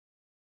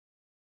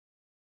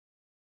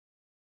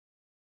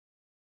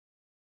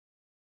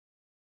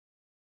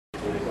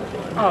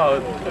Oh,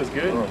 it was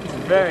good. It's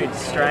very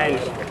strange,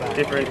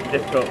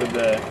 difficult with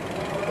the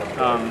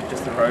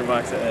just the road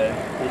bikes.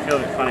 You feel a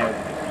bit funny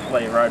with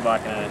like a road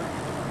bike and a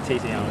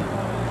TT on.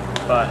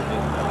 But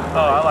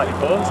I like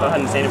the course. I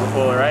hadn't seen it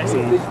before the race,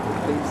 and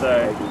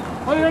so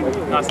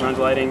nice and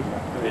undulating.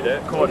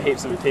 Caught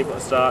heaps of people at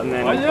the start, and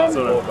then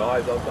sort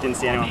of didn't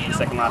see anyone for the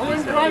second lap.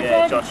 And so,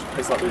 yeah, Josh,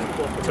 who's like the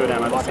two of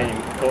them, I just seen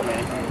him caught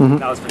me.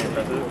 That was pretty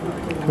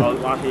impressive. Well,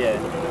 like,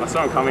 yeah, I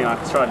saw him coming. I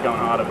tried going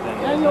harder, but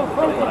then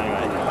probably not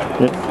anyway.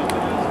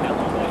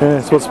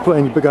 Yeah, so what's the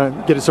plan? You're going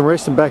to get some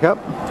rest and back up?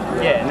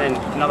 Yeah, and then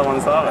another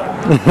one's over.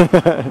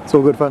 It's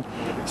all good fun.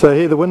 So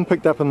here the wind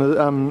picked up in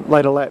the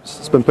later laps.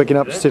 It's been picking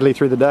up steadily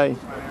through the day.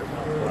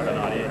 I've got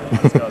no idea.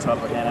 Let's go as hard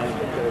as I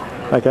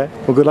can. Okay,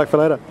 well good luck for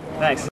later. Thanks.